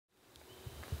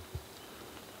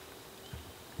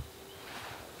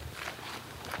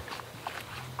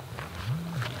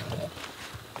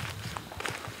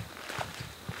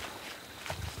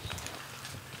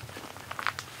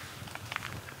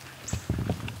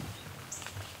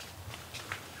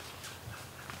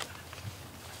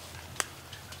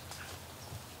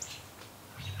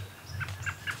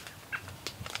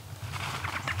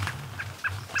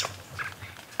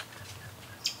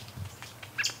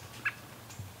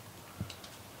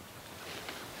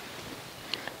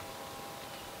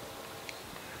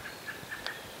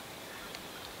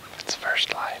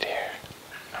first light here.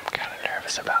 I'm kind of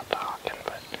nervous about talking,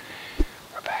 but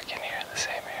we're back in here in the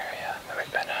same area that we've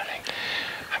been hunting.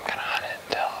 I'm gonna hunt it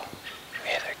until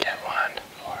we either get one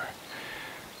or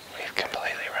we've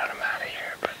completely run them out of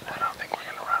here, but I don't think we're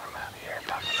gonna run them out of here,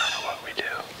 no matter what we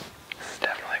do. This is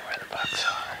definitely where the bucks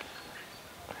are.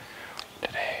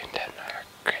 Today, Ted and I are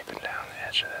creeping down the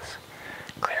edge of this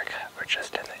clear cut. We're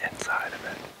just in the inside of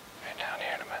it. Right down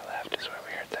here to my left is where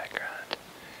we heard that grunt.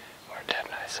 Where Ted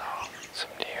and I saw some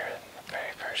deer the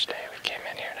very first day we came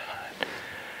in here to hunt.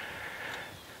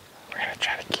 We're gonna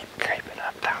try to keep creeping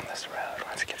up down this road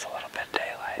once it gets a little bit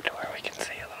daylight to where we can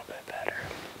see a little bit better.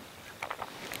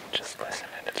 Just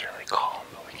listening, it's really calm,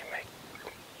 but we can make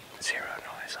zero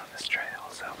noise on this trail,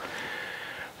 so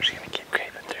we're just gonna keep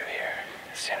creeping through here.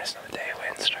 As soon as the day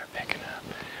winds start picking up,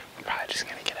 we're probably just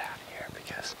gonna get out of here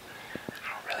because I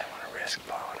don't really want to risk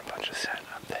blowing a bunch of scent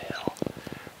up the hill.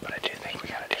 But I do think we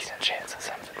got a decent chance of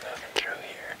something moving through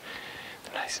here.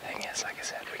 The nice thing is, like I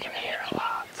said, we can hear a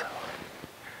lot, so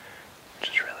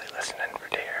just really listening for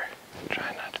deer.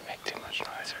 Trying not to make too much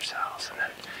noise ourselves, and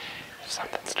then if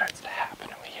something starts to happen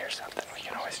and we hear something, we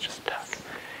can always just duck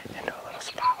into a little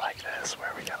spot like this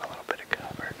where we got a little bit of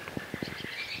cover.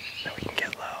 Then we can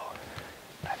get low.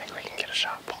 I think we can get a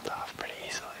shot pulled off pretty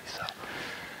easily, so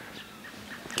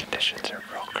conditions are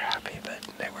real crappy, but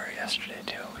they were yesterday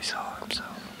too when we saw them, so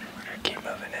we're gonna keep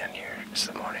moving in here as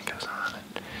the morning goes on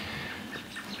and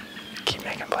keep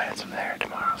making plans from there.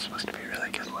 Tomorrow's supposed to be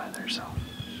really good weather, so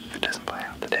if it doesn't play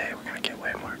out today, we're gonna get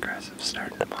way more aggressive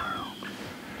starting tomorrow.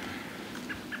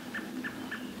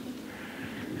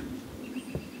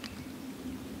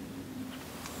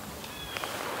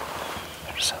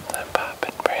 There's something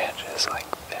popping branches like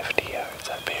 50 yards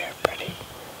up here pretty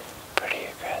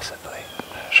aggressively.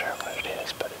 I'm not sure what it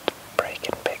is, but it's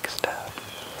breaking big stuff.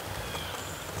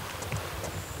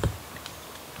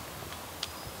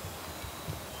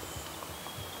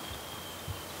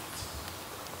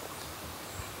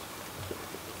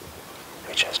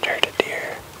 We just heard a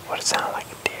deer, what it sounded like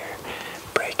a deer,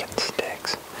 breaking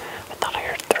sticks. I thought I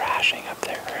heard thrashing up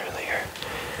there earlier.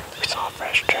 We saw a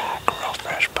fresh track, a real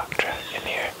fresh buck track in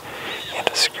here, and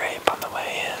a scrape on the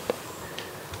way in.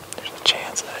 There's a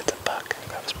chance that it's a buck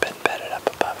that was been bedded up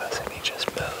above us and he just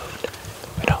moved.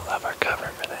 We don't love our cover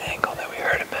for the angle that we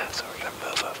heard him at, so we're gonna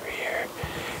move over here,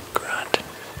 grunt,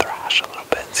 thrash a little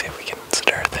bit and see if we can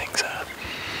stir things up.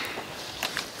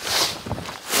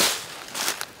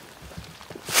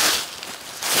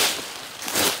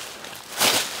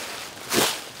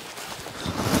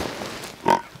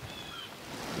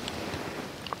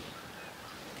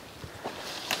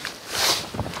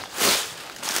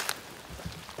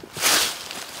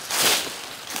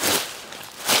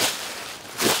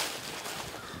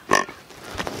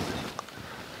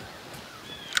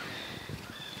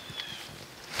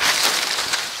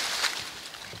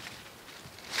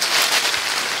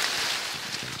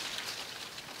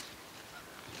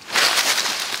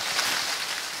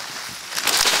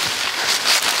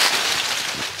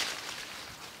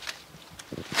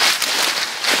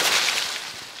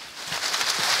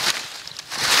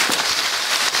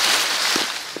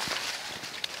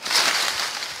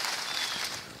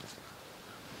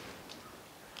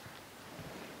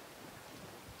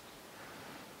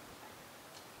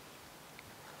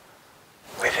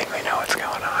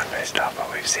 Based off what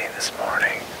we've seen this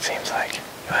morning, it seems like,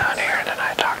 well, Aaron and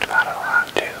I talked about it a lot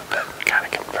too, but kind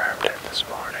of confirmed it this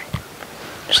morning.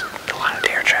 There's a lot of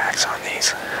deer tracks on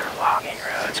these logging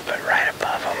roads, but right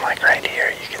above them, like right here,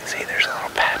 you can see there's a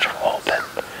little patch of open.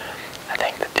 I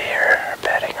think the deer are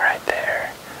bedding right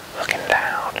there, looking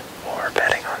down, or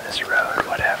bedding on this road,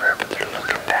 whatever, but they're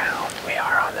looking down. We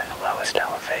are on the lowest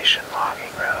elevation logging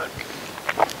road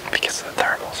because the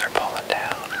thermals are pulling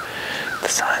down. The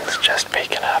sun's just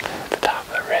peeking up at the top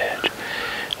of the ridge.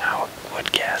 I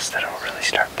would guess that it'll really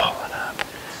start pulling up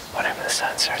whenever the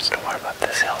sun starts to warm up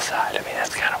this hillside. I mean,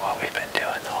 that's kind of what we've been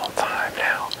doing the whole time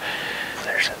now.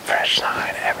 There's a fresh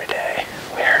sign every day.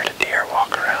 We heard a deer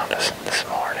walk around us this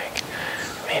morning.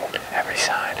 I mean, every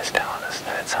sign is telling us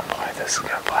that at some point this is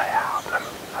going to play out. I'm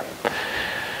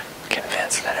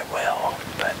convinced that it will,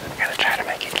 but I'm going to try to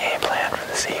make a game plan for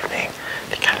this evening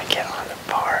to kind of get on the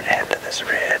far end of this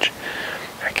ridge.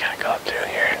 I kind of go up through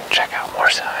here and check out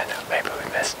more sign that maybe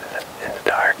we missed in the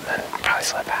dark, and then probably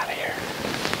slip out of here.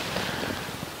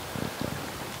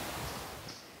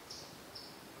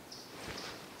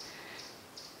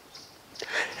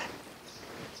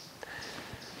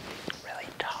 Really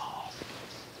tall.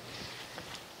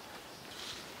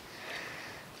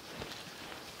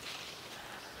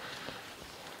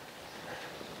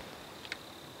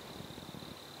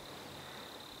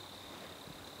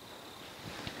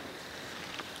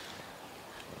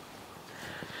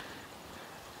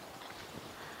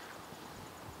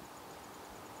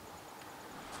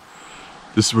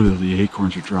 This is where the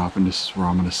acorns are dropping. This is where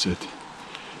I'm gonna sit.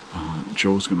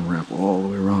 Joe's gonna wrap all the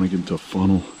way around and get into a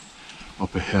funnel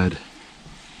up ahead.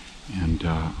 And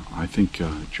I think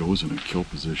Joe's in a kill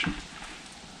position.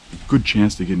 Good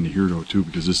chance to get into here though too,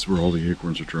 because this is where all the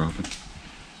acorns are dropping.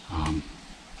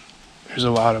 There's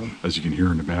a lot of them. As you can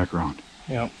hear in the background.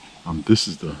 Yep. This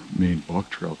is the main buck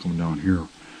trail coming down here,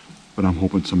 but I'm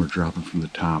hoping some are dropping from the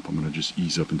top. I'm gonna just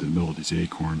ease up into the middle of these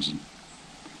acorns and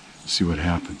see what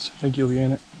happens. I think you'll be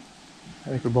in it. I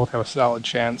think we both have a solid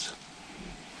chance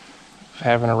of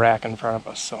having a rack in front of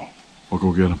us, so. I'll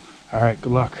go get them. All right,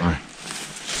 good luck. All right.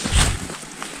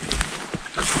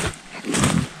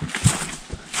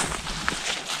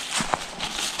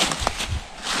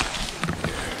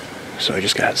 So I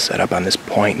just got set up on this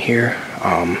point here.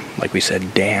 Like we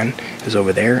said, Dan is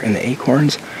over there in the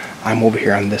acorns. I'm over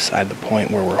here on this side of the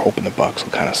point where we're hoping the bucks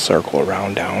will kind of circle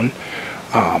around down.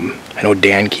 I know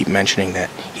Dan keep mentioning that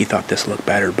he thought this looked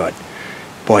better, but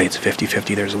boy, it's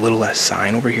 50-50. There's a little less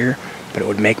sign over here, but it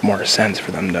would make more sense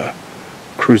for them to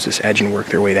cruise this edge and work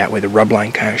their way that way. The rub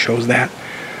line kind of shows that,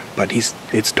 but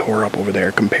it's tore up over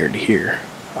there compared to here.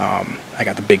 I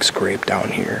got the big scrape down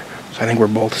here. So I think we're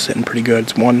both sitting pretty good.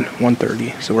 It's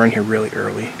 1:30, so we're in here really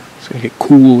early. It's gonna get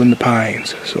cool in the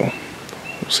pines, so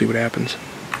we'll see what happens.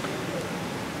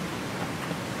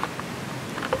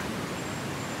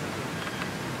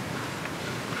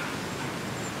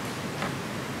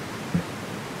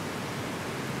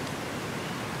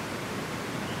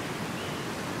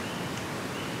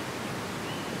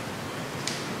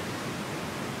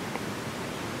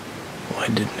 Well, I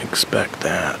didn't expect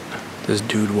that. This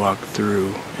dude walked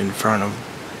through in front of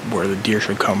where the deer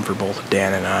should come for both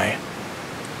Dan and I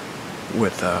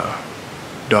with a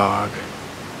dog.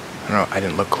 I don't know, I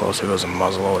didn't look close if it was a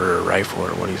muzzleloader or a rifle or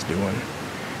what he's doing.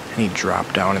 And he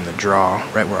dropped down in the draw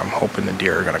right where I'm hoping the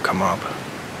deer are going to come up.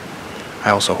 I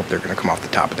also hope they're going to come off the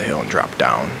top of the hill and drop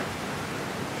down.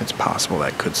 It's possible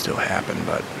that could still happen,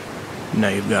 but now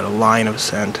you've got a line of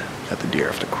scent that the deer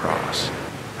have to cross.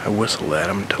 I whistled at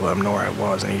him to let him know where I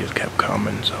was, and he just kept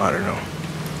coming, so I don't know.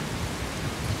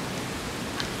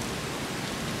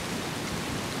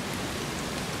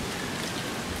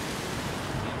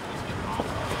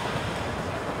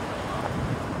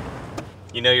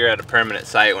 You know you're at a permanent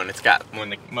site when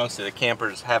most of the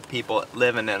campers have people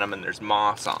living in them and there's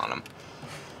moss on them.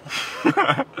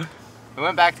 We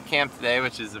went back to camp today,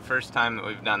 which is the first time that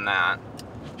we've done that.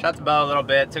 Shot the bow a little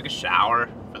bit, took a shower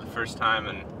for the first time,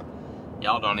 and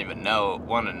y'all don't even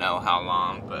want to know how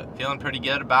long, but feeling pretty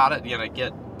good about it.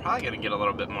 Probably gonna get a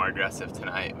little bit more aggressive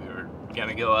tonight. We were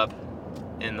gonna go up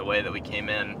in the way that we came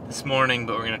in this morning,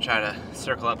 but we're gonna try to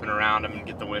circle up and around them and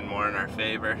get the wind more in our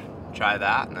favor. Try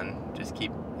that, and then just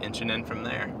keep inching in from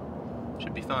there.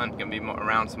 Should be fun. Gonna be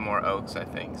around some more oaks, I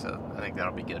think, so I think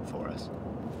that'll be good for us.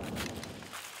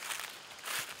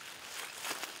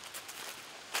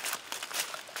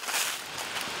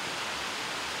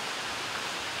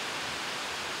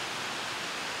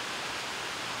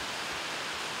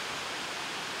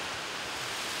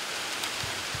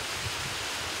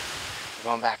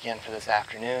 Going back in for this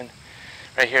afternoon.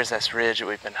 Right here's this ridge that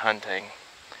we've been hunting.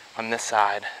 On this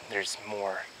side, there's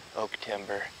more oak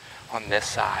timber. On this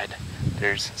side,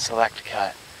 there's select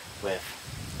cut with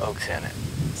oaks in it.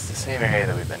 It's the same area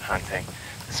that we've been hunting.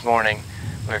 This morning,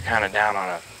 we were kind of down on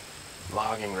a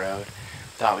logging road.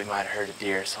 Thought we might have heard a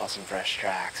deer, saw some fresh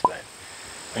tracks, but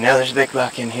we know there's a big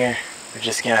buck in here. We're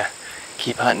just gonna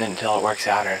keep hunting until it works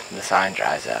out or the sign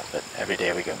dries up, but every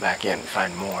day we go back in and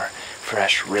find more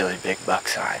fresh, really big buck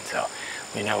sign, so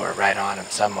we know we're right on them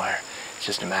somewhere. It's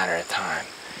just a matter of time.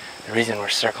 The reason we're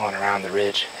circling around the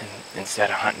ridge instead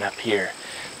of hunting up here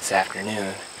this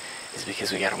afternoon is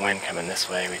because we got a wind coming this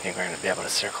way. We think we're going to be able to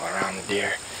circle around the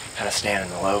deer, kind of stand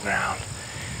in the low ground,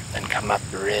 then come up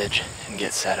the ridge and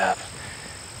get set up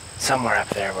somewhere up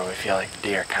there where we feel like the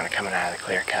deer are kind of coming out of the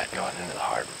clear cut, going into the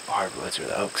hardwoods where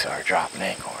the oaks are, dropping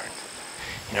acorns.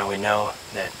 You know, we know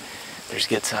that there's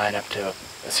good sign up to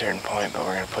a certain point, but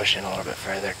we're going to push in a little bit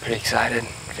further. Pretty excited.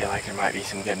 Feel like there might be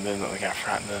some good movement. We got a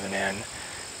front moving in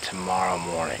tomorrow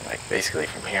morning, like basically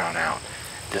from here on out.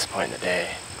 At this point in the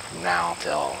day, from now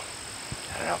till,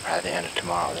 I don't know, probably the end of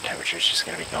tomorrow, the temperature's just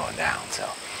going to be going down. So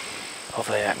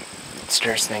hopefully that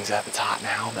stirs things up. It's hot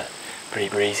now, but pretty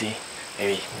breezy.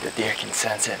 Maybe the deer can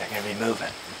sense it. They're going to be moving.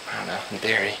 I don't know, in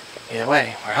theory. Either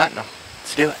way, we're hunting them.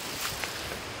 Let's do it.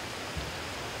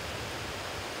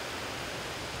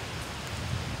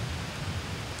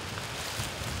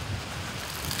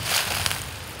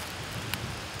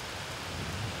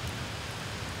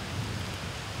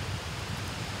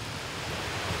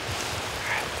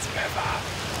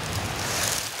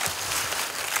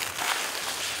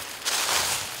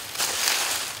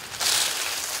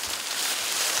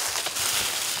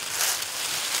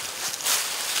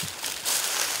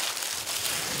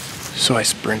 So I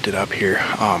sprinted up here.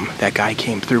 That guy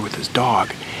came through with his dog,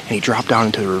 and he dropped down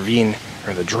into the ravine,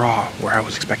 or the draw, where I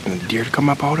was expecting the deer to come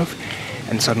up out of.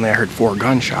 And suddenly I heard 4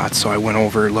 gunshots, so I went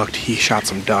over, looked, he shot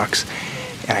some ducks,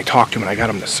 and I talked to him, and I got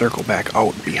him to circle back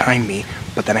out behind me,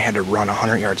 but then I had to run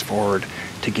 100 yards forward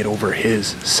to get over his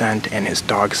scent and his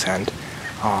dog scent.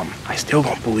 I still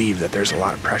don't believe that there's a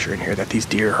lot of pressure in here, that these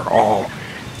deer are all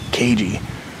cagey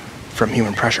from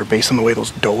human pressure based on the way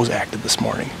those does acted this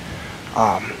morning.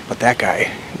 But that guy,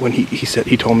 when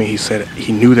he told me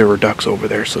he knew there were ducks over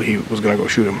there, so he was gonna go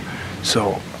shoot them.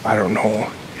 So I don't know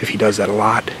if he does that a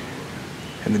lot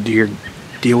and the deer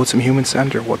deal with some human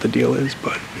scent or what the deal is,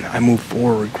 but I moved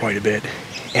forward quite a bit,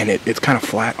 and it's kind of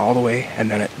flat all the way,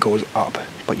 and then it goes up,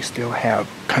 but you still have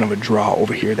kind of a draw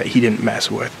over here that he didn't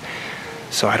mess with.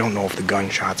 So I don't know if the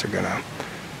gunshots are gonna,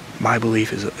 my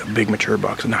belief is a big mature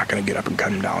buck's not gonna get up and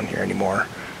gun him down here anymore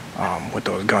with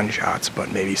those gunshots,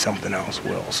 but maybe something else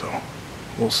will, so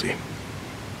we'll see.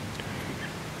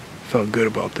 Felt good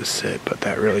about this sit, but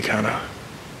that really kind of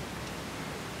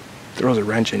throws a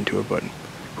wrench into it, but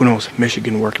who knows,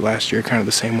 Michigan worked last year kind of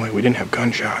the same way. We didn't have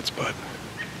gunshots, but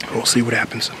we'll see what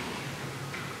happens.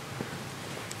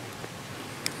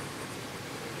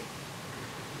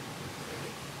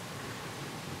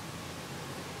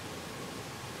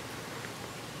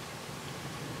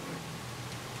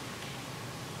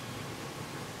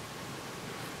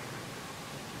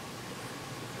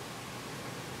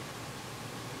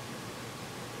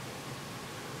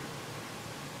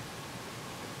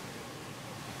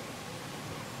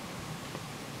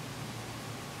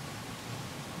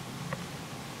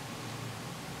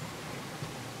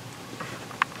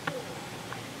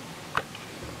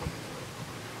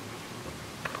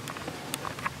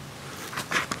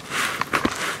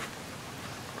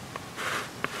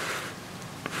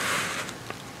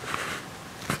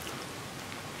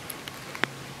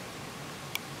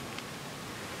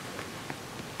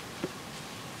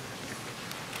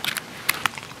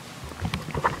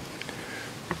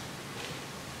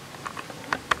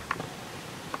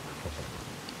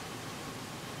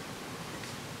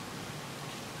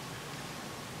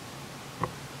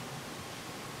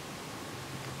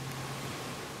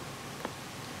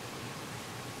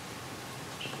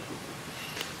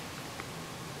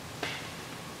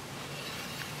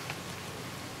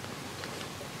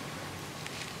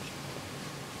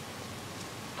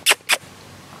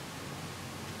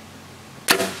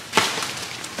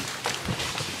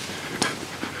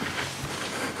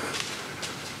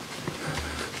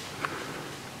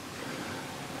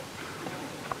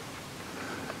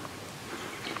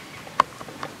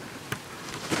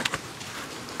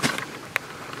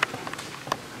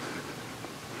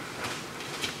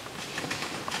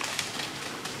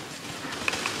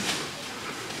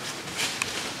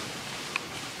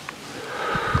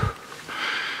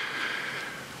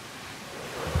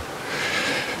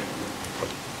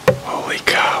 Holy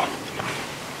cow.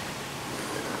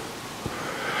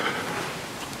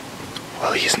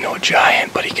 Well, he's no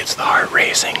giant, but he gets the heart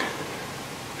racing.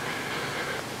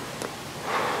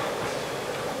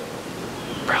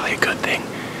 Probably a good thing.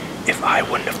 If I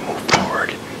wouldn't have moved forward,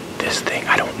 this thing,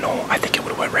 I don't know, I think it would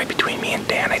have went right between me and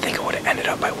Dan. I think it would have ended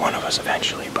up by one of us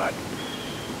eventually, but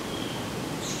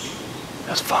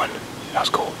that was fun. That was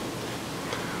cool.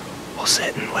 We'll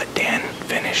sit and let Dan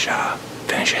finish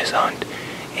his hunt,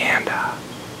 and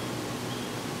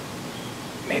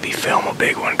maybe film a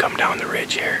big one come down the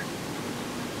ridge here.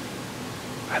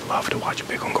 I'd love to watch a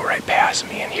big one go right past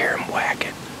me and hear him whack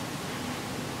it.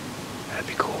 That'd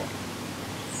be cool.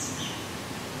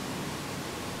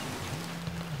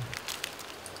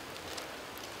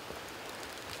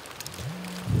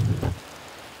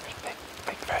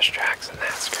 Big fresh tracks, and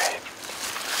that's great.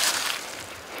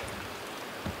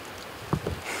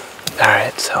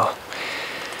 Alright, so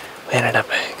we ended up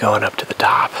going up to the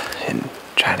top and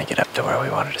trying to get up to where we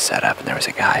wanted to set up, and there was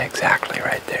a guy exactly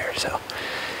right there, so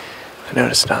I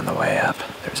noticed on the way up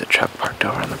there was a truck parked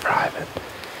over on the private.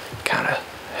 Kind of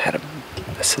had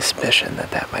a suspicion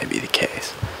that that might be the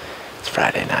case. It's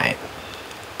Friday night,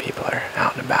 people are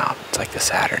out and about, it's like the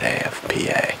Saturday of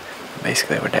PA.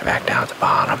 Basically we're back down at the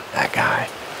bottom, that guy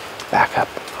back up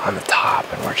on the top,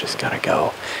 and we're just gonna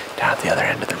go down at the other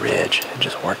end of the ridge and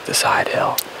just work the side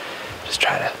hill. Just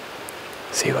try to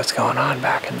see what's going on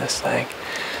back in this thing.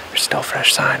 There's still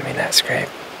fresh sign. I mean, that scrape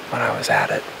when I was at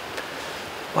it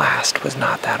last was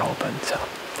not that open, so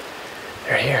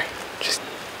they're here. Just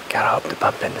gotta hope to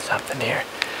bump into something here.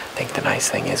 I think the nice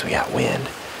thing is we got wind.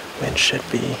 Wind should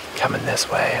be coming this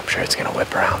way. I'm sure it's gonna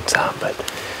whip around some, but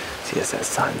see, as that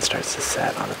sun starts to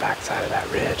set on the backside of that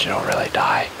ridge, it'll really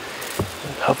die.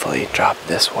 And hopefully drop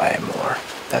this way more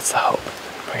That's the hope.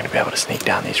 We're going to be able to sneak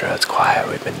down these roads quiet.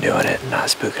 We've been doing it and not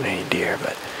spooking any deer,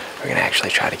 but we're going to actually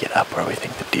try to get up where we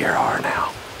think the deer are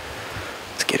now.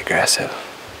 Let's get aggressive.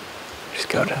 Just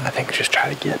go to, I think just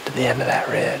try to get to the end of that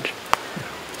ridge.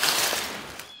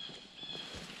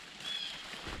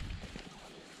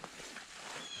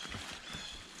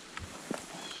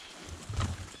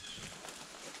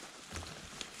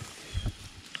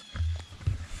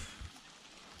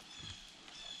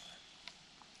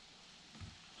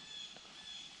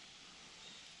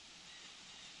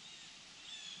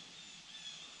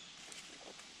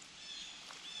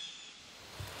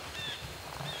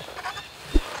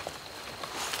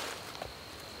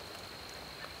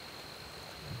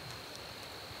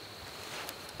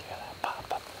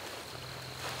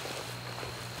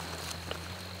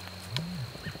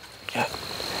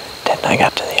 I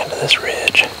got to the end of this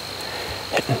ridge.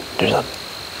 There's a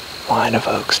line of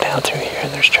oaks down through here,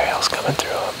 and there's trails coming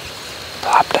through them.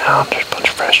 Plop down, there's a bunch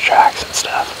of fresh tracks and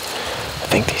stuff. I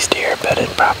think these deer are bedded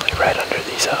probably right under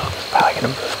these oaks. Probably gonna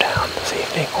move down this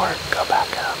evening or go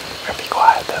back up. Or be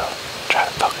quiet though. Try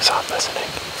to focus on listening.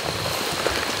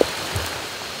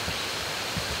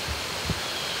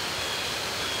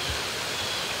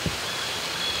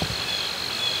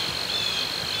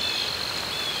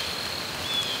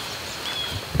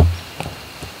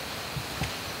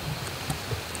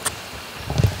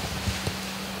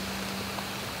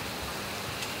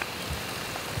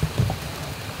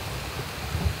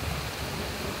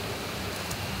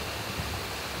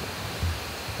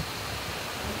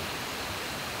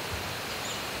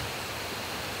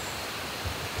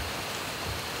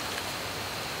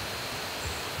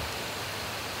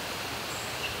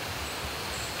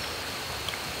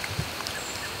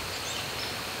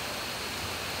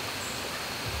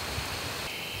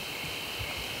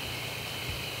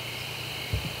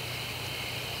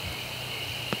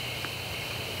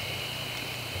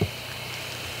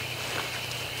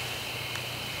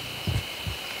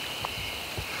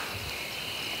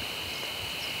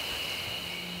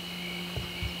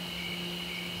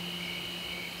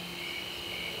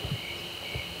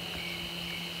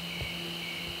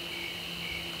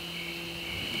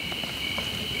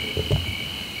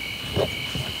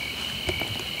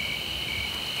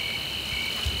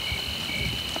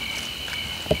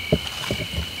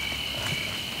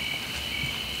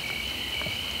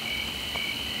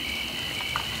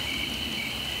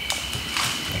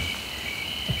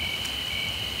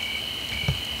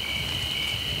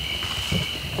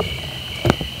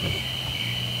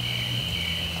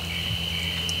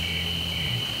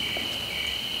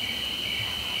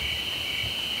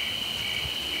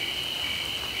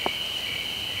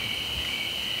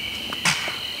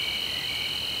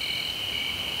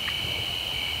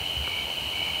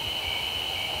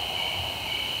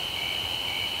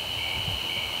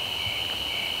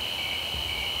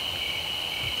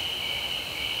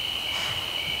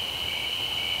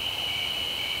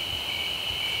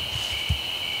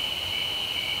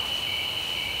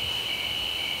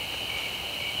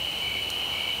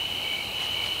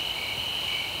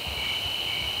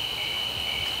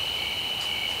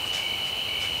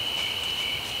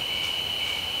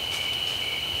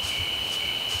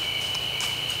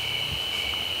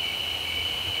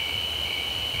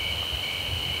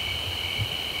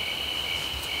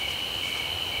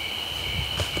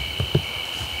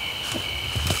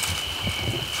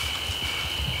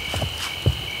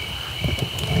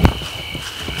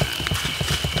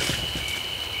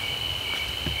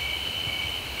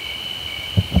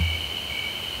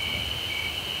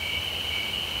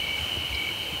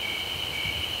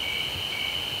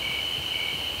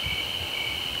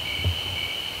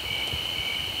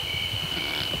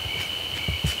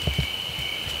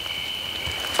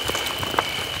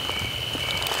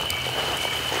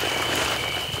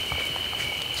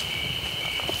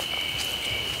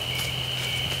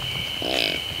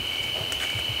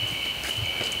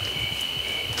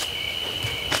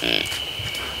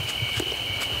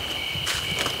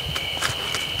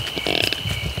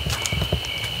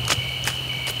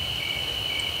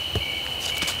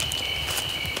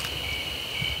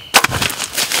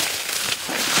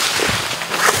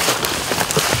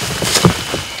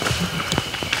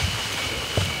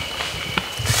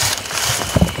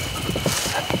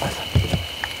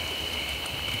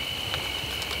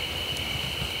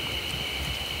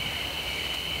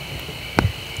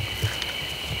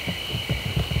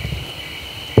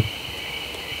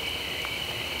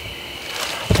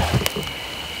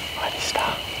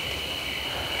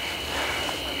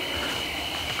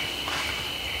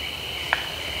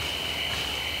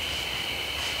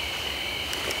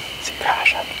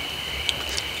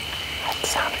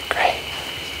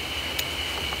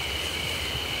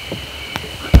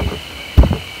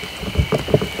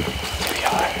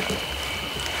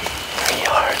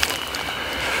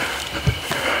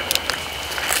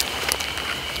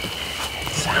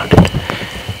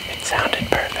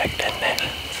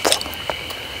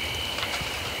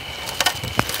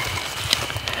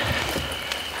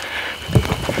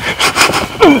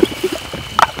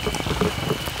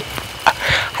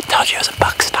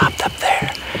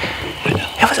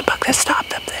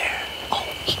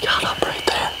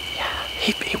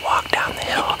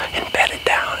 hill and bedded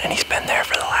down, and he's been there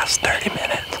for the last 30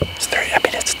 minutes.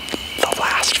 It's the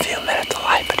last few minutes of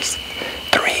life, but he's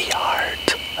 3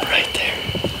 yards. Right there.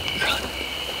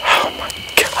 Oh my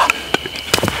God.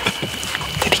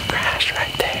 Did he crash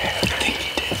right there? I think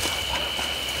he did.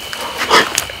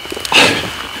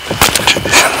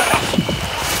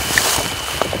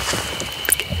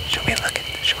 Should we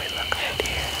look right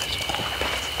here?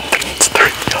 It's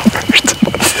 3 yards.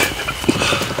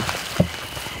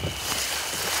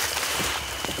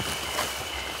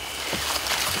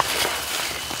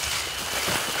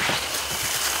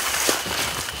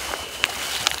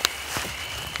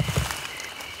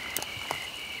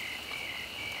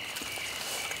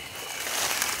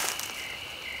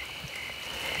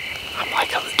 I'm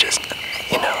like, just,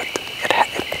 you know,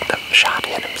 the shot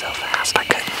hit him so fast, I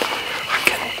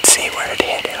couldn't see where it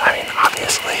hit. I mean,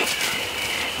 obviously,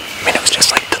 it was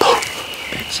just like,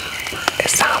 it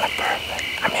sounded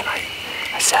perfect. I mean,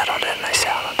 I settled it and I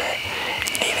settled it.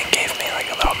 It even gave me like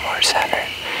a little more center.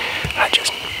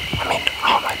 And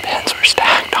all my pins were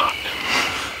stacked on,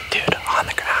 dude, on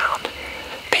the ground,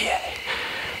 PA,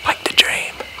 like the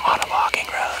dream, on a walking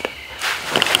road.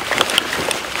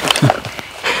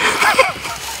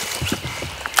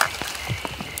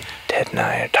 Ted and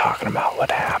I are talking about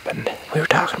what happened. We were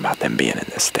talking about them being in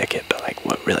this thicket, but like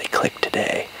what really clicked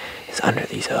today is under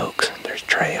these oaks, there's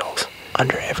trails.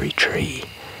 Under every tree,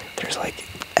 there's like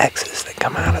X's that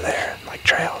come out of there, like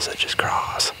trails that just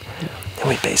cross. Yeah. And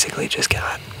we basically just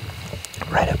got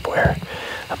right up where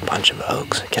a bunch of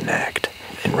oaks connect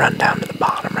and run down to the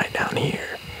bottom right down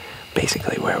here.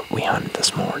 Basically where we hunted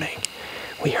this morning.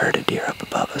 We heard a deer up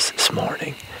above us this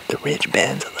morning. The ridge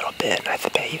bends a little bit, and I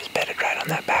bet he was bedded right on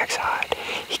that backside.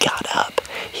 He got up,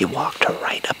 he walked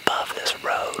right above this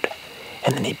road,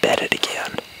 and then he bedded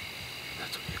again.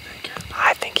 That's what you think?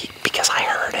 I think because I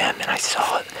heard him and I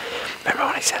saw it. Remember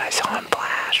when I said I saw him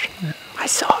flash? Yeah. I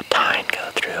saw a tine go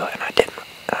through, and I didn't.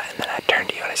 And then I turned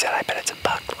to you and I said, I bet it's a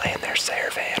buck laying there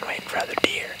surveying, waiting for other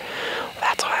deer. Well,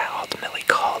 that's why I ultimately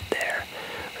called there.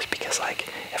 It was because, like,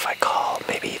 if I called,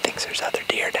 maybe he thinks there's other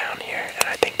deer down here, and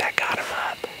I think that got him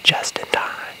up just in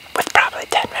time. With probably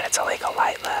 10 minutes of legal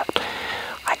light left,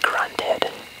 I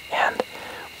grunted, and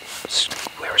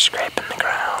we were scraping the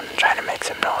ground, trying to make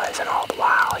some noise, and all the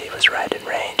while he was right in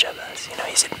range of us. You know,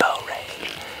 he's in bow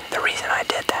range. The reason I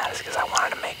did that is because I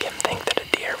wanted to make him think that a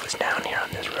deer was down here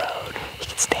on this road. He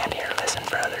could stand here and listen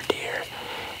for other deer.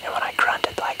 And when I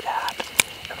grunted like that,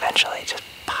 eventually just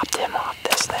popped him off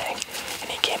this thing,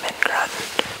 and he came in grunting.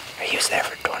 He was there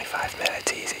for 25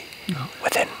 minutes easy. No.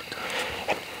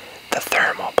 And the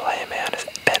thermal play, man, has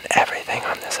been everything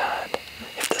on this hunt.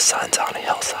 If the sun's on a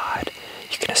hillside,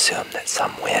 you can assume that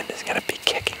some wind is going to be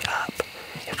kicking up.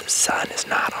 If the sun is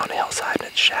not on a hillside and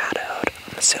it's shadowed,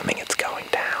 I'm assuming it's going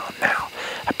down. Now,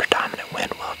 a predominant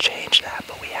wind will change that,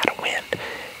 but we had a wind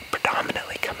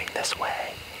predominantly coming this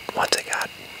way. Once it got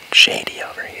shady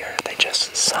over here, they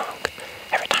just sunk.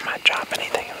 Every time I drop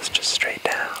anything, it was just straight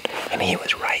down. And he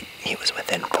was right. He was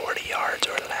within 40 yards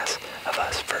or less of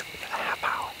us for a half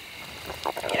hour.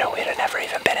 You know, we'd have never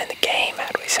even been in the game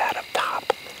had we sat up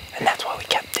top. And that's what we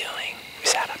kept doing. We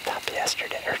sat up top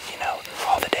yesterday, or, you know,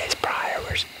 all the days prior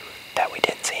that we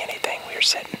didn't see anything. We were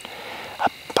sitting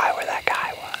up by where that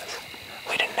guy was.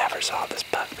 We never saw this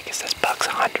buck because this buck's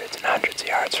hundreds and hundreds of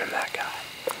yards from that guy.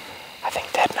 I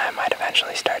think Ted and I might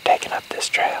eventually start taking up this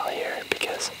trail here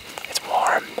because it's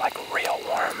warm, like real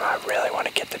warm. I really want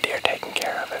to get the deer taken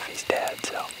care of if he's dead,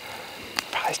 so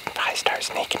probably start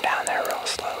sneaking down there real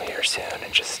slow here soon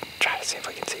and just try to see if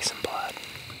we can see some blood.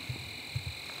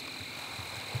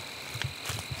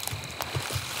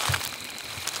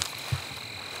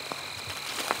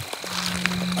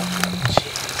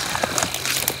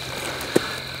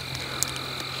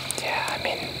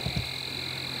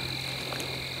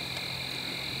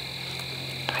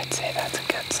 I'd say that's a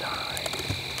good sign.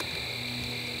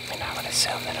 I would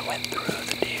assume that it went through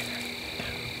the deer.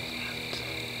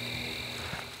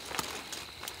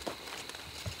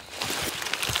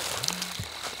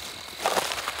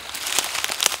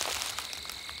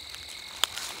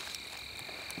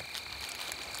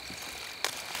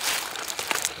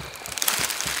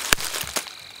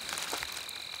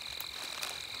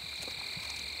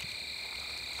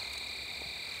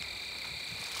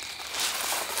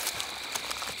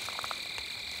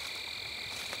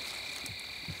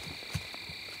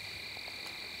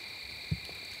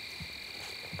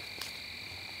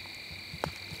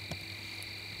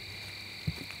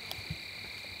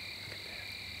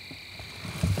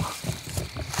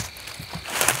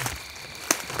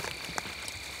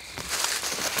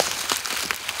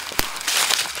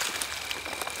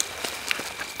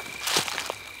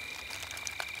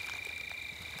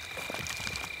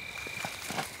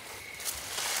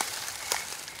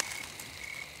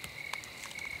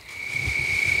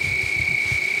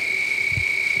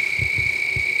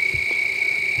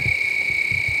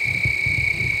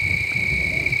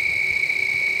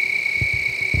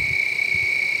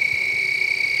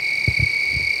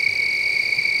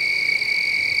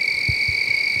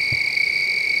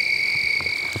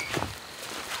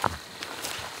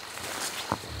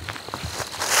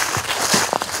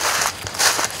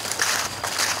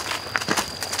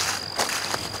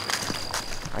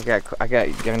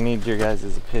 I need your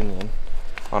guys' opinion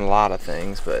on a lot of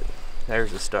things, but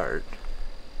there's a start.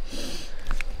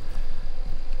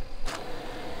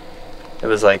 It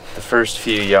was like the first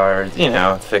few yards, you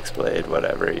know, fixed blade,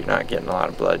 whatever. You're not getting a lot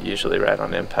of blood usually right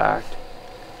on impact.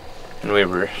 And we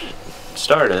were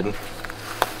started,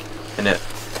 and it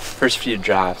first few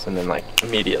drops, and then like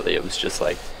immediately it was just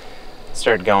like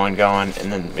started going,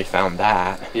 and then we found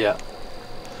that. Yeah.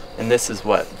 And this is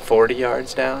what, 40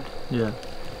 yards down? Yeah.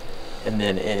 And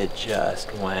then it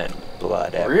just went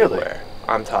blood everywhere.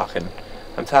 I'm talking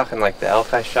like the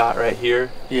elk I shot right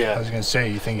here. Yeah. I was gonna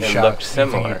say, you think you looked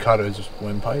similar. You think you cut his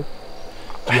windpipe?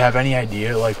 Do you have any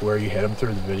idea like where you hit him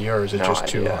through the video, or is it just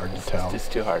too hard to tell? It's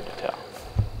too hard to tell.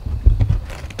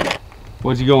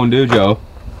 What's he going to do, Joe?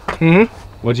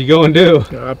 What's he going to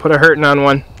do? I put a hurting on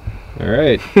one. All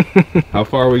right. How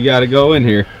far we got to go in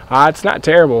here? It's not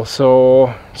terrible.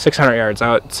 So 600 yards.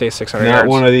 I would say 600 yards. Not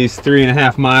one of these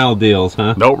 3.5 mile deals,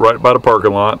 huh? Nope, right by the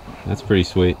parking lot. That's pretty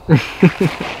sweet.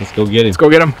 Let's go get him. Let's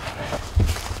go get him.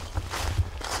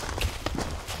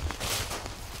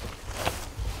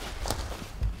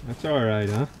 That's all right,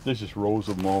 huh? There's just rows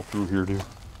of them all through here, dude.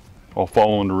 All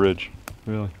following the ridge.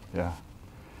 Really? Yeah.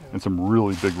 And some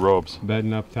really big rubs.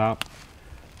 Bedding up top.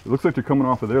 It looks like they're coming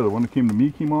off of there. The one that came to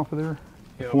me came off of there.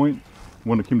 Yep. Point. The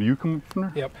one that came to you come from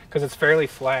there? Yep, because it's fairly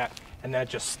flat, and that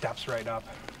just steps right up,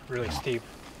 really steep.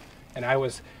 And I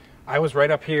was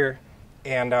right up here,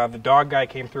 and the dog guy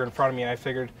came through in front of me, and I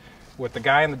figured with the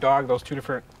guy and the dog, those two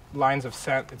different lines of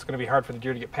scent, it's going to be hard for the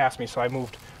deer to get past me, so I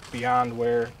moved beyond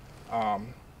where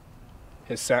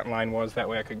his scent line was. That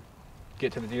way I could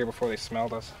get to the deer before they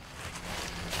smelled us.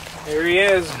 There he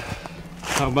is.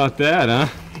 How about that,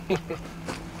 huh?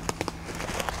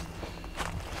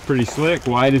 Pretty slick.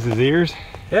 Wide as his ears?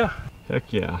 Yeah.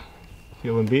 Heck yeah.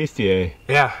 Feeling beastie, eh?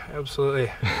 Yeah,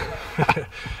 absolutely.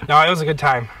 No, it was a good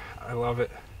time. I love it.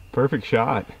 Perfect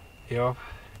shot. Yep.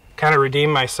 Kind of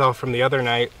redeemed myself from the other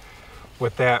night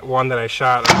with that one that I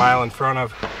shot a mile in front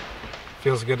of.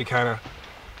 Feels good to kind of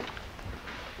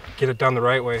get it done the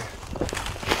right way.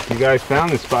 You guys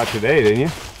found this spot today, didn't you?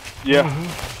 Yeah.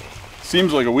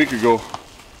 Seems like a week ago.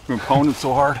 We've been pounding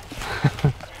so hard.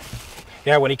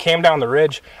 Yeah, when he came down the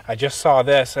ridge, I just saw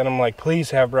this, and I'm like,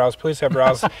 please have browse, please have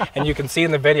browse. And you can see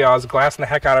in the video, I was glassing the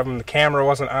heck out of him. The camera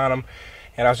wasn't on him,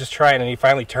 and I was just trying, and he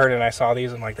finally turned, and I saw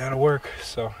these. I'm like, that'll work.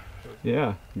 So.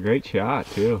 Yeah, great shot,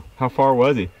 too. How far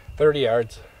was he? 30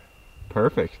 yards.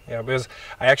 Perfect. Yeah, because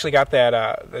I actually got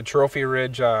that the Trophy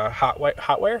Ridge hot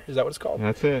wire. Is that what it's called?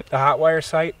 That's it. The hot wire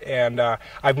sight, and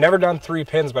I've never done 3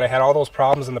 pins, but I had all those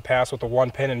problems in the past with the 1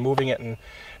 pin and moving it, and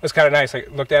it was kind of nice. I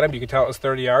looked at him, you could tell it was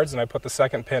 30 yards, and I put the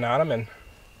 2nd pin on him and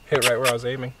hit right where I was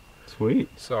aiming. Sweet.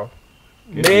 So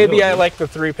Good maybe deal, I dude. like the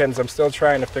 3 pins. I'm still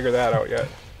trying to figure that out yet.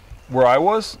 Where I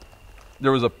was,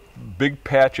 there was a big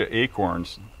patch of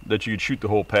acorns that you could shoot the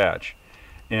whole patch.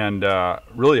 And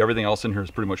really everything else in here is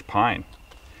pretty much pine.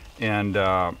 And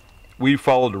we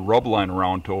followed the rub line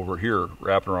around to over here,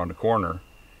 wrapping around the corner.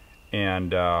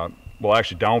 And, well,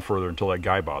 actually down further until that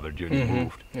guy bothered you and you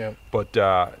moved. Yeah. But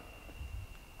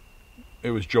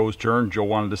it was Joe's turn. Joe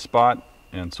wanted this spot,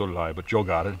 and so did I, but Joe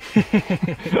got it.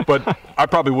 But I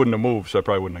probably wouldn't have moved, so I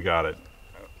probably wouldn't have got it.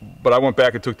 But I went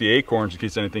back and took the acorns in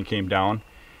case anything came down.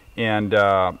 And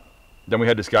then we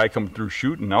had this guy come through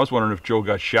shooting. I was wondering if Joe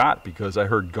got shot because I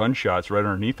heard gunshots right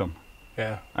underneath him.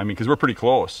 Yeah. I mean, because we're pretty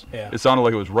close. Yeah. It sounded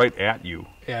like it was right at you.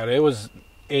 Yeah, it was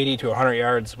 80 to 100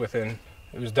 yards within.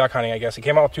 It was duck hunting, I guess. He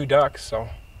came out with 2 ducks, so.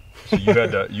 So you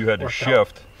had to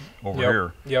shift over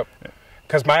here. Yep.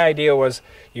 Because my idea was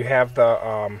you have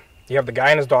the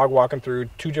guy and his dog walking through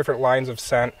 2 different lines of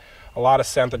scent, a lot of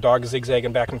scent, the dog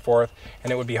zigzagging back and forth,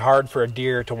 and it would be hard for a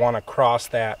deer to want to cross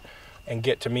that and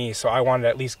get to me. So I wanted to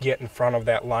at least get in front of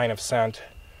that line of scent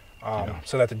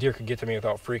so that the deer could get to me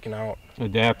without freaking out.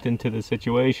 Adapt into the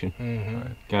situation.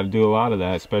 Right. Got to do a lot of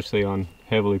that, especially on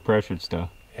heavily pressured stuff.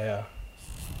 Yeah.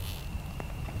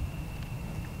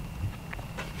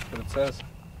 That's what it says.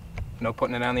 No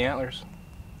putting it on the antlers.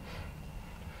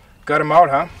 Got him out,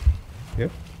 huh?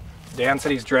 Yep. Dan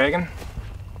said he's dragging.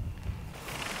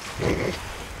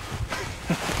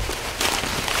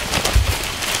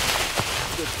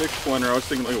 The thick splinter, I was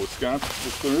thinking like a Wisconsin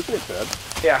splinter. This ain't bad.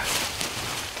 Yeah.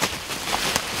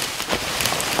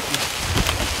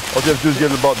 All you have to do is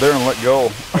get it about there and let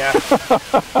go. Yeah.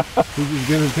 Who's just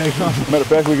going to take off? Matter of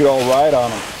fact, we could all ride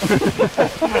on them.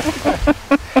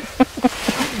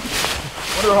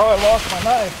 Wonder how I lost my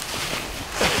knife.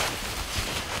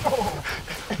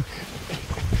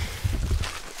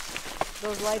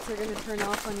 Those lights are going to turn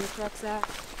off on your truck, Zach?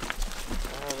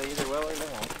 They either will or they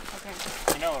won't. Okay.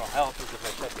 You know what'll help is if I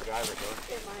shut the driver door.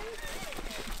 It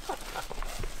might.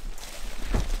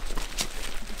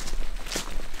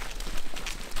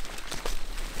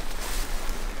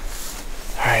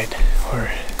 Alright,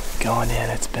 we're going in.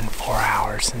 It's been 4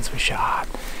 hours since we shot.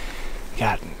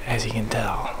 Got, as you can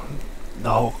tell, the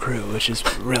whole crew, which is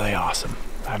really awesome.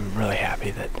 I'm really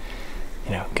happy that,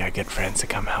 you know, got good friends to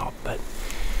come help, but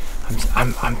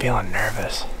I'm feeling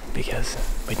nervous because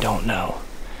we don't know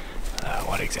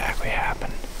what exactly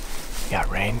happened. We got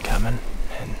rain coming,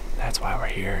 and that's why we're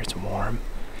here. It's warm.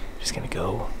 Just gonna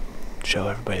go show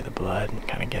everybody the blood and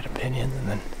kind of get opinions, and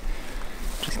then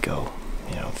just go,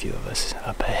 you know, a few of us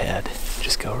up ahead,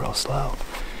 just go real slow.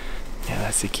 Yeah,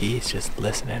 that's the key, is just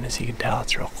listening. As you can tell,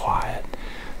 it's real quiet.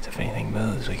 So if anything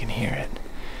moves, we can hear it.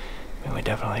 I mean, we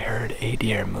definitely heard a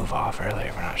deer move off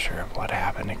earlier. We're not sure of what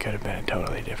happened. It could have been a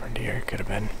totally different deer. It could have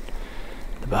been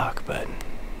the buck, but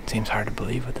it seems hard to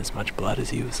believe with as much blood as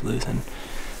he was losing.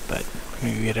 But we're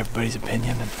going to get everybody's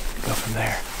opinion and go from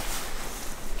there.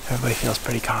 Everybody feels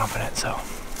pretty confident, so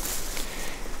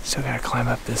still got to climb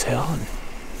up this hill and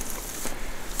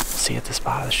we'll see at the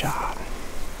spot of the shot.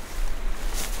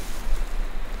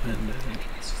 And I think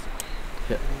it's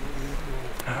hit.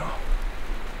 Oh.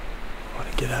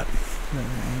 Want to get up.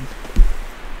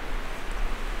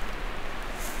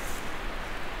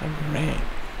 Rain.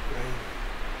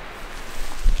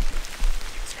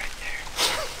 It's right there.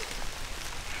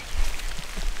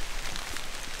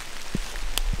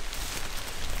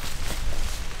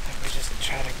 I think we just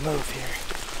try to move here.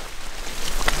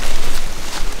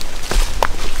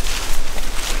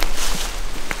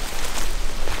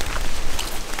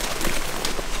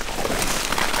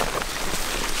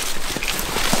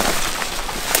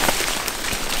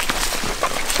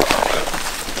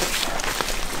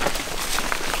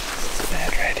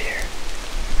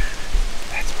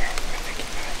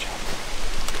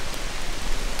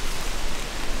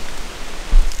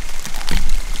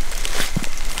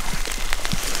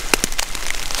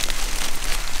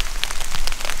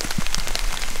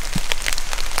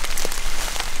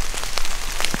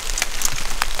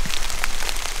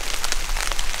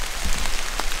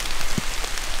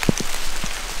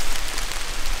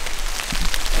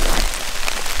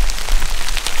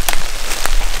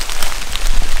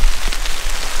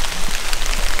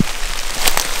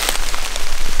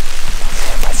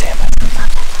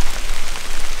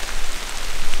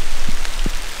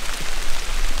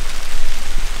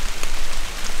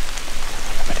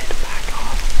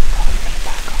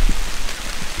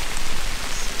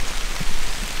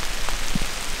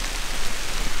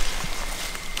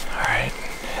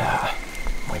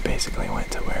 Basically went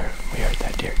to where we heard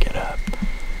that deer get up.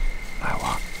 I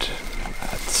walked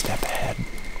a step ahead,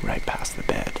 right past the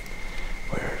bed,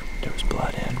 where there was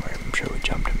blood in, where I'm sure we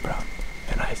jumped him from.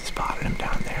 And I spotted him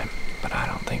down there, but I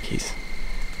don't think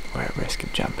we're at risk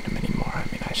of jumping him anymore. I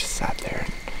mean, I just sat there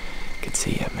and could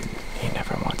see him, and he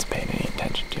never once paid any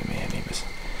attention to me, and his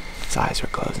eyes were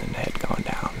closing and head going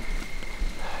down.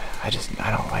 I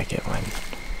don't like it when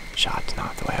shot's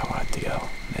not the way I want it to go.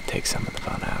 It takes some of the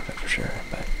fun out of it for sure,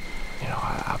 but you know,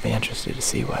 I'll be interested to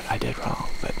see what I did wrong,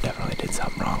 but definitely did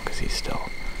something wrong because he's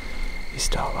still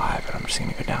alive. And I'm just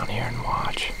gonna go down here and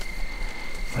watch.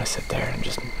 I'm gonna sit there and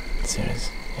just, as soon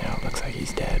as, you know, it looks like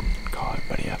he's dead, call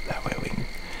everybody up. That way we can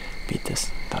beat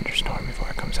this thunderstorm before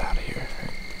it comes out of here or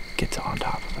gets on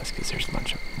top of us, because there's a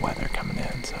bunch of weather coming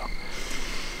in. So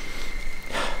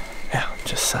yeah, it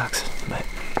just sucks. But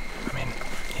I mean,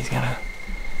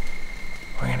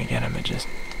 we're gonna get him. It just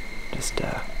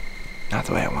not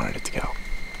the way I wanted it to go.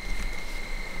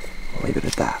 We'll leave it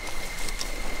at that.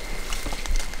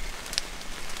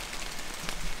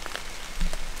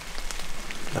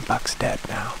 The buck's dead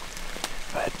now,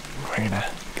 but we're gonna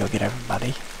go get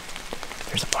everybody.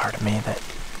 There's a part of me that,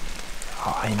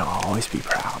 I'll always be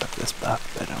proud of this buck,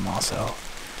 but I'm also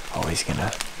always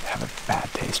gonna have a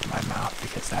bad taste in my mouth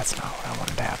because that's not what I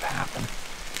wanted to have happen.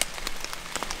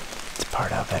 It's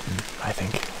part of it, and I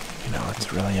think,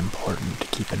 it's really important to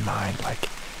keep in mind, like,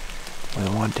 we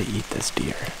want to eat this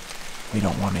deer. We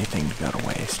don't want anything to go to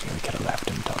waste. We could have left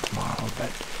him until tomorrow,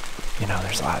 but,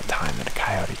 there's a lot of time that a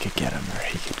coyote could get him, or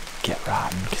he could get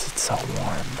rotten because it's so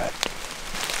warm, but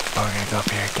we're going to go up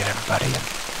here and get everybody and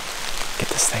get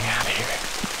this thing out of here.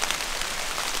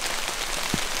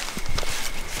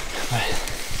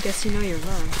 Guess you know you're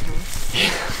loved,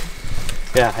 huh?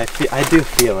 Yeah, I do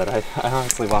feel it. I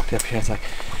honestly walked up here and it's like,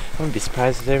 I wouldn't be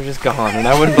surprised if they were just gone, and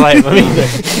I wouldn't blame them either.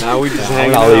 Now we just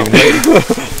hang out.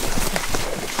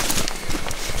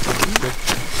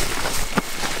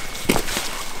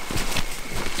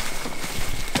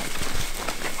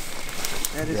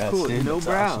 That is cool. No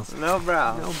brows. No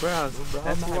brows. No brows.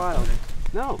 That's wild.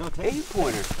 No,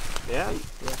 8-pointer. Yeah.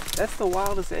 That's the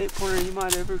wildest acorn you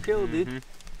might ever kill, dude.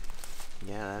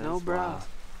 Yeah, that No is brows. wild.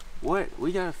 What?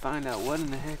 We gotta find out what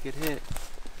in the heck it hit.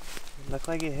 It looked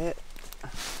like it hit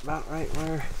about right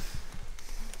where.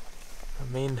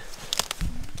 I mean,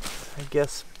 I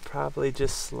guess probably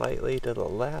just slightly to the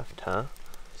left, huh?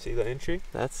 See the entry?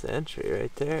 That's the entry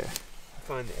right there.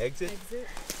 Find the exit.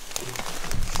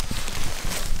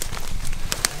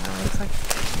 Looks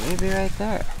like maybe right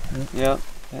there. Yep,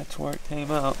 that's where it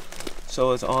came out.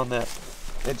 So it's on that.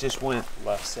 It just went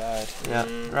Left side. yeah,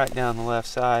 right down the left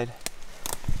side.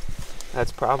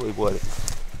 That's probably what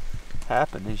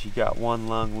happened. Is you got one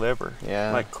lung liver.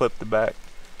 Yeah. Like clip the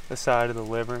side of the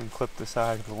liver and clip the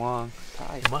side of the lung.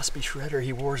 It must be Shredder.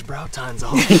 He wore his brow tines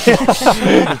on.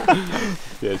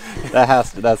 Good.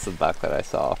 That's the buck that I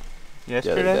saw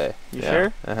Yesterday? the other day. You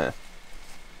sure? Uh-huh.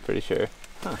 Pretty sure.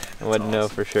 Huh, I wouldn't know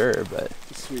for sure, but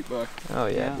It's a sweet buck. oh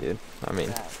yeah, Yeah. dude. I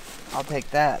mean, I'll take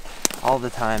that all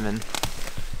the time in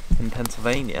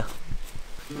Pennsylvania.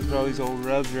 Look at all these old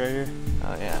rubs right here.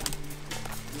 Oh yeah.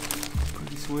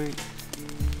 Pretty sweet.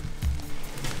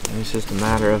 It's just a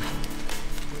matter of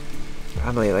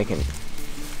probably like in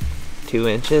 2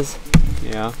 inches.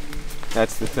 Yeah.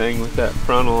 That's the thing with that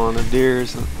frontal on a deer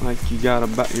is like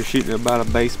you're shooting about a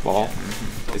baseball.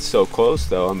 It's so close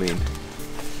though. I mean,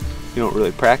 you don't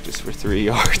really practice for 3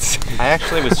 yards. I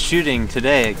actually was shooting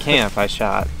today at camp. I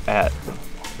shot at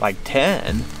like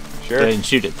 10. Sure. I didn't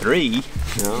shoot at 3.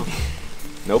 No.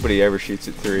 Nobody ever shoots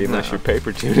at 3 unless No. you're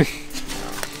paper tuning.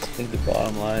 I think the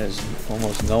bottom line is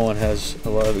almost no one has a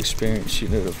lot of experience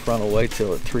shooting at a frontal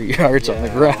whitetail at 3 yards on the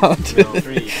ground. No,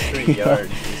 3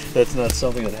 yards. That's not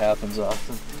something that happens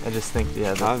often. I just think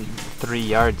the 3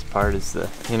 yards part is the,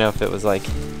 you know, if it was like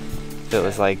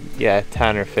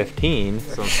 10 or 15.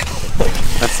 So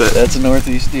that's it. That's a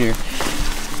northeast deer.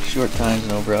 Short tines,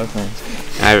 no brow tines.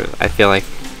 I feel like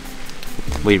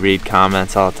we read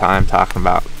comments all the time talking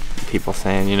about people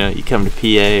saying, you know, you come to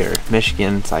PA or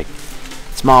Michigan, it's like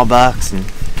small bucks and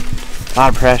a lot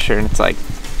of pressure, and it's like,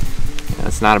 you know,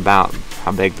 it's not about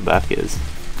how big the buck is.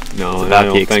 No, It's and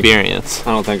about the experience.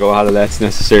 I don't think a lot of that's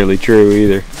necessarily true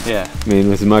either. Yeah. I mean,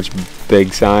 with as much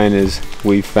big sign as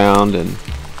we've found, and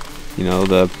you know,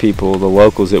 the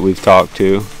locals that we've talked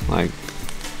to, like,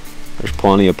 there's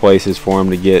plenty of places for them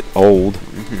to get old.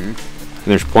 And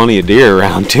there's plenty of deer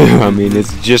around too. I mean,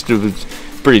 it's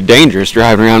pretty dangerous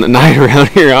driving around at night around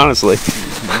here, honestly.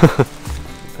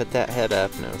 Put that head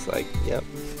up and I was like, yep,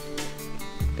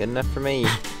 good enough for me.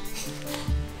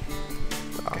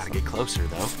 Gotta get closer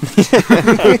though.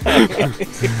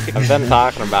 I've been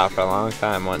talking about for a long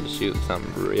time wanting to shoot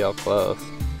something real close.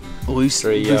 Well, we,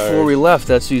 3 before yards. we left,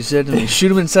 that's what you said to me.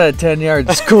 Shoot him inside 10 yards,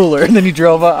 it's cooler. And then you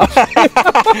drove off.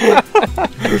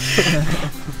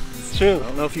 It's true. I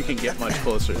don't know if you can get much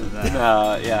closer than that.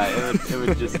 No, yeah, it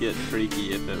would just get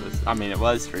freaky if it was. I mean, it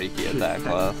was freaky at that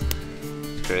close.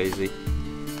 It's crazy.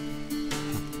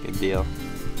 Good deal.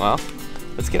 Well,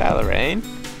 let's get out of the rain.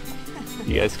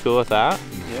 You guys cool with that?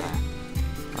 Yeah.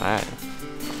 All right.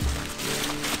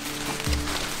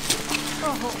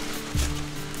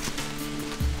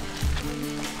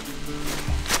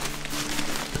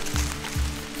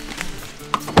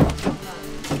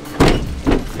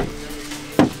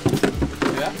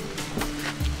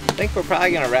 I think we're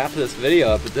probably gonna wrap this video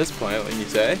up at this point, wouldn't you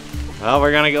say? Well,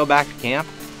 we're gonna go back to camp.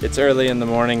 It's early in the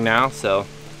morning now, so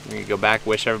we're gonna go back,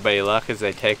 wish everybody luck as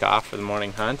they take off for the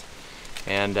morning hunt,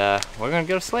 and we're gonna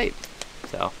go to sleep.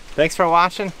 So thanks for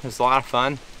watching. It was a lot of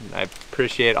fun. I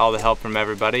appreciate all the help from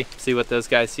everybody. See what those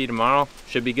guys see tomorrow.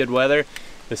 Should be good weather.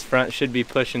 This front should be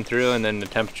pushing through, and then the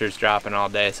temperature's dropping all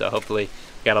day, so hopefully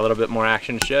we got a little bit more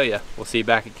action to show you. We'll see you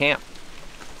back at camp.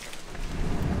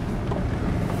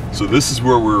 So this is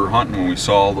where we were hunting when we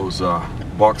saw all those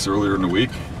bucks earlier in the week.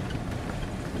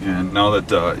 And now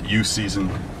that youth season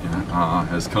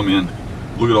has come in,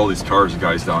 look at all these cars of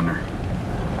guys down there.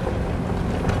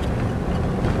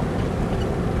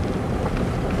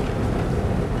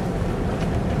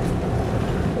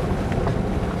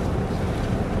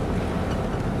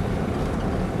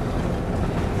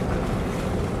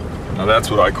 Now that's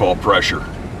what I call pressure.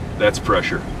 That's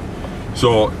pressure.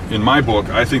 So in my book,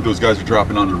 I think those guys are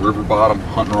dropping on the river bottom,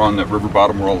 hunting around that river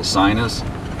bottom where all the sign is.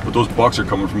 But those bucks are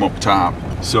coming from up top.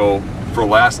 So for a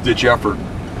last ditch effort,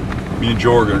 me and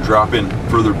Joe are gonna drop in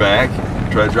further back,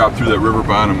 try to drop through that river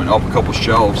bottom and up a couple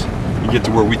shelves and get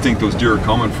to where we think those deer are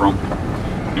coming from.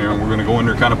 And we're gonna go in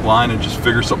there kind of blind and just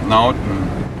figure something out.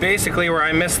 And basically where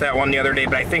I missed that one the other day,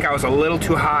 but I think I was a little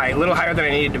too high, a little higher than I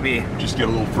needed to be. Just get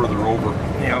a little further over.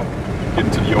 You know. Get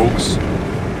into the oaks.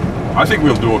 I think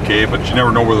we'll do okay, but you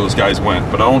never know where those guys went.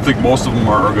 But I don't think most of them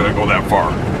are going to go that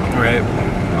far. Right.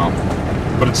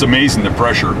 know. But it's amazing the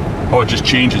pressure, how it just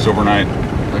changes overnight,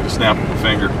 like a snap of a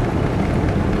finger.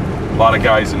 A lot of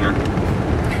guys in there.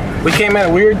 We came at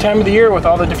a weird time of the year with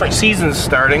all the different seasons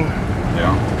starting.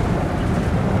 Yeah.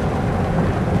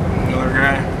 Another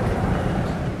guy.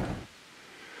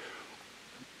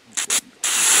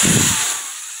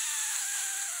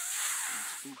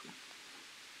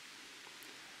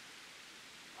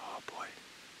 Oh boy.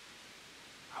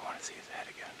 I want to see his head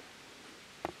again.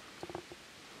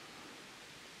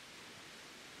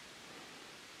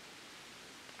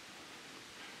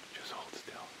 Just hold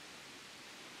still.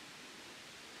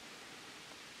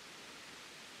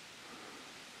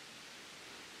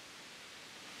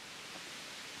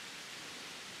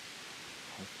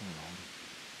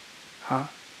 Huh?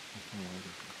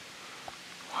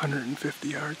 150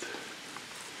 yards.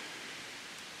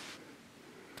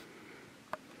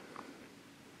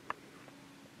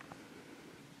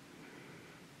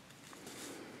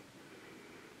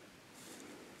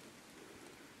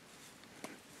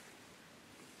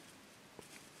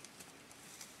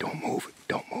 Don't move.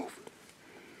 Don't move.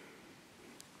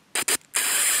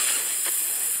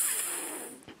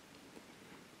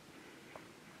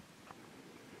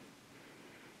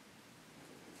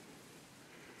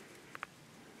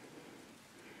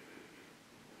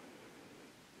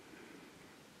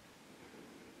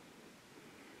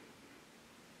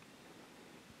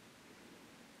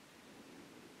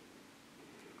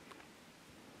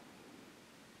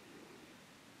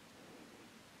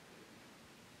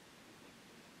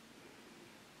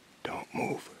 Don't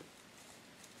move.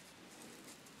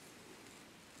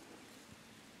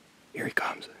 Here he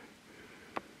comes.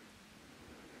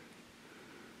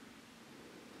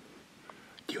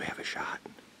 Do you have a shot?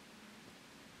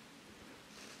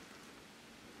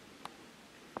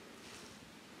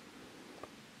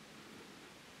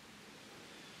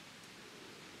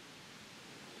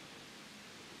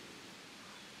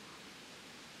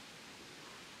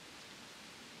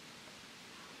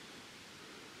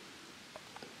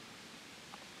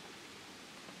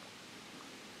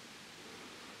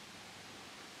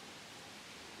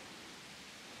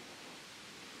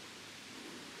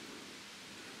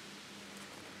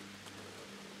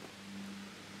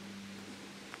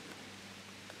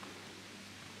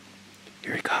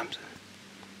 Here he comes.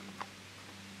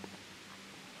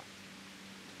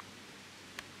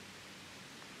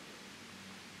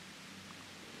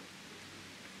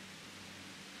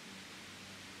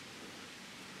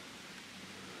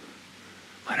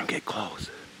 Let him get close.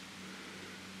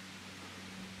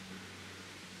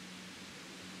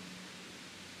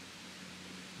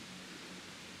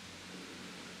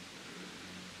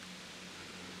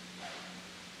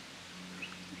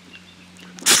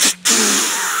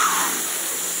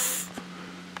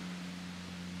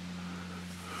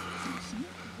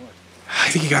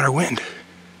 I think he got our wind.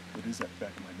 What is that back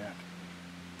of my neck?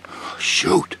 Oh,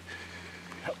 shoot.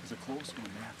 That was a close one,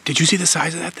 man. Did you see the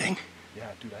size of that thing?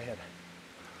 Yeah, dude, I had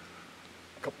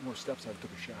a couple more steps. I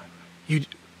took a shot. You.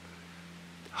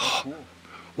 Oh, cool.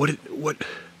 What?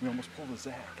 We almost pulled a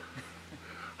Zach.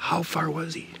 How far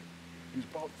was he? He was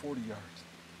about 40 yards.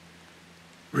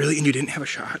 Really? And you didn't have a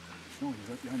shot? No, he was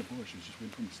right behind a bush. He was just waiting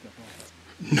for him to step off.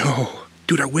 No.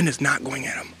 Dude, our wind is not going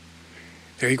at him.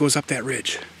 There he goes up that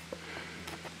ridge.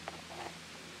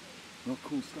 Real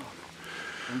cool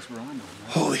stuff. At least we're on now,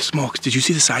 right? Holy smokes. Did you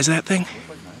see the size of that thing? Looks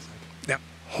like Massai. Yeah.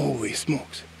 Holy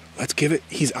smokes. Let's give it,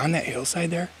 he's on that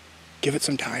hillside there. Give it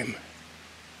some time.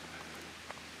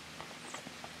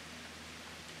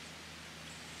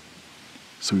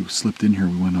 So we slipped in here.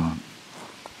 We went a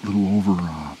little over,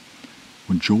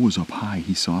 when Joe was up high,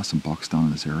 he saw some bucks down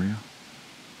in this area.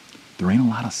 There ain't a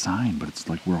lot of sign, but it's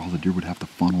like where all the deer would have to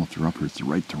funnel if they're up here. It's the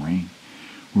right terrain.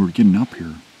 When we were getting up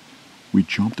here, we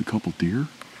jumped a couple deer.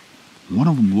 One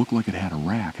of them looked like it had a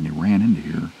rack, and they ran into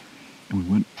here. And we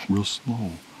went real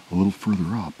slow, a little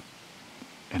further up.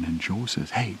 And then Joe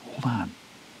says, "Hey, hold on.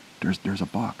 There's a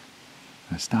buck."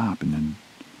 And I stop, and then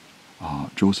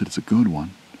Joe said, "It's a good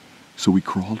one." So we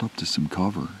crawled up to some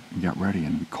cover and got ready,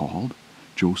 and we called.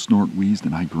 Joe snort wheezed,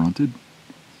 and I grunted.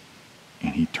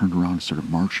 And he turned around and started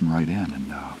marching right in. And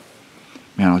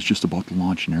man, I was just about to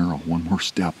launch an arrow. One more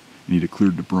step, and he'd have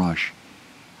cleared the brush.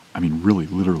 I mean, really,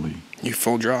 literally. You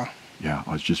full draw? Yeah,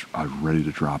 I was ready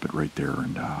to drop it right there.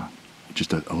 And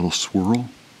just a little swirl,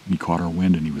 and he caught our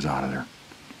wind, and he was out of there.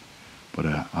 But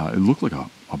it looked like a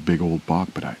big old buck,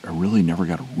 but I really never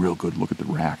got a real good look at the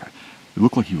rack. It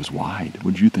looked like he was wide.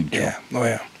 What did you think, Joe? Yeah, oh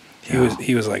yeah.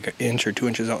 He was like an inch or 2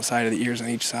 inches outside of the ears on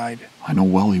each side. I know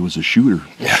well he was a shooter.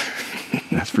 Yeah.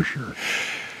 That's for sure.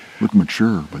 Looked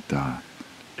mature, but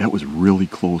that was really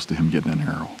close to him getting an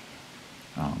arrow.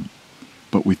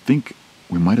 but we think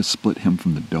we might have split him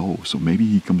from the doe, so maybe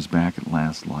he comes back at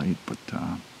last light. But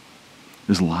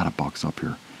there's a lot of bucks up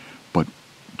here. But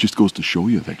it just goes to show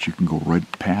you that you can go right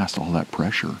past all that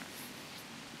pressure,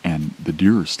 and the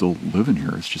deer are still living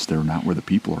here. It's just they're not where the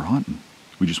people are hunting.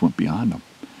 We just went beyond them.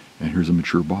 And here's a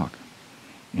mature buck.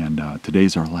 And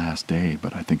today's our last day,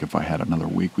 but I think if I had another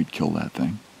week, we'd kill that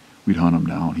thing. We'd hunt him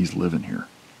down. He's living here.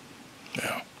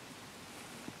 Yeah.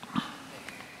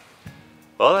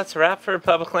 Well, that's a wrap for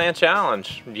Public Land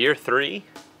Challenge. Year 3.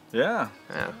 Yeah.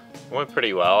 Yeah. Went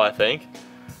pretty well, I think.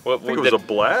 I think it was a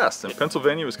blast, and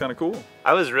Pennsylvania was kind of cool.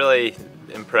 I was really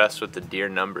impressed with the deer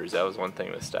numbers. That was one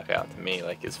thing that stuck out to me.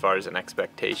 Like, as far as an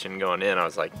expectation going in, I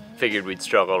was like, figured we'd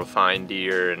struggle to find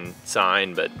deer and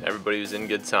sign, but everybody was in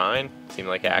good sign. Seemed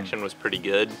like action was pretty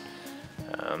good.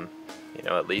 You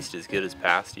know, at least as good as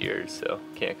past years, so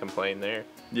can't complain there.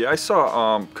 Yeah, I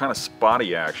saw kind of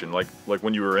spotty action. Like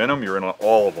when you were in them, you're in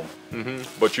all of them.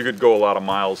 Mm-hmm. But you could go a lot of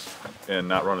miles and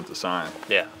not run into sign.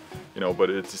 Yeah. You know, but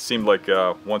it seemed like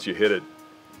once you hit it,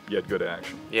 you had good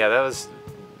action. Yeah, that was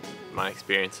my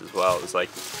experience as well. It was like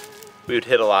we would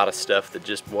hit a lot of stuff that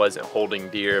just wasn't holding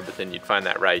deer, but then you'd find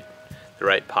that the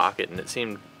right pocket, and it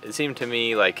seemed to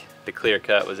me like the clear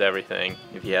cut was everything.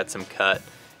 If you had some cut,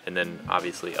 and then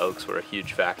obviously oaks were a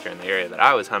huge factor in the area that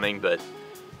I was hunting, but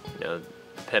you know,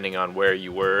 depending on where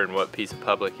you were and what piece of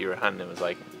public you were hunting, it was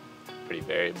like pretty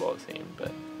variable, it seemed.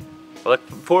 But I look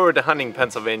forward to hunting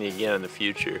Pennsylvania again in the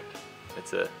future.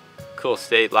 It's a cool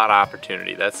state, a lot of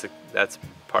opportunity. That's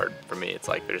part for me. It's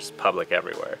like there's public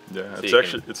everywhere. Yeah, so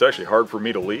it's actually hard for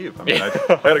me to leave. I mean, I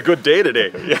had a good day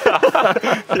today. Yeah,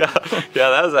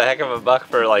 that was a heck of a buck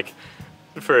for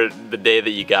the day that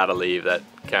you gotta leave. That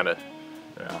kind of,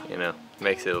 you know,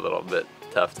 makes it a little bit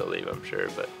tough to leave, I'm sure.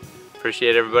 But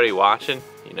appreciate everybody watching.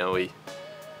 You know, we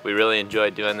really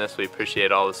enjoyed doing this. We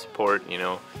appreciate all the support. You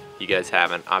know, if you guys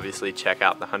haven't, obviously check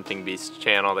out the Hunting Beasts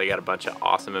channel. They got a bunch of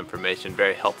awesome information,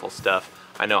 very helpful stuff.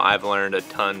 I know I've learned a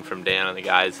ton from Dan and the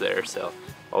guys there, so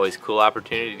always cool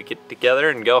opportunity to get together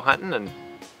and go hunting, and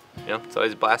you know, it's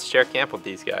always a blast to share camp with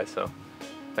these guys. So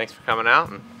thanks for coming out,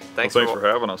 and thanks for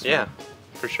having us. Yeah,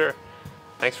 for sure.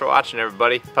 Thanks for watching,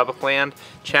 everybody. Public Land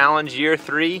Challenge Year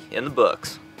 3 in the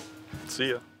books.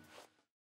 See ya.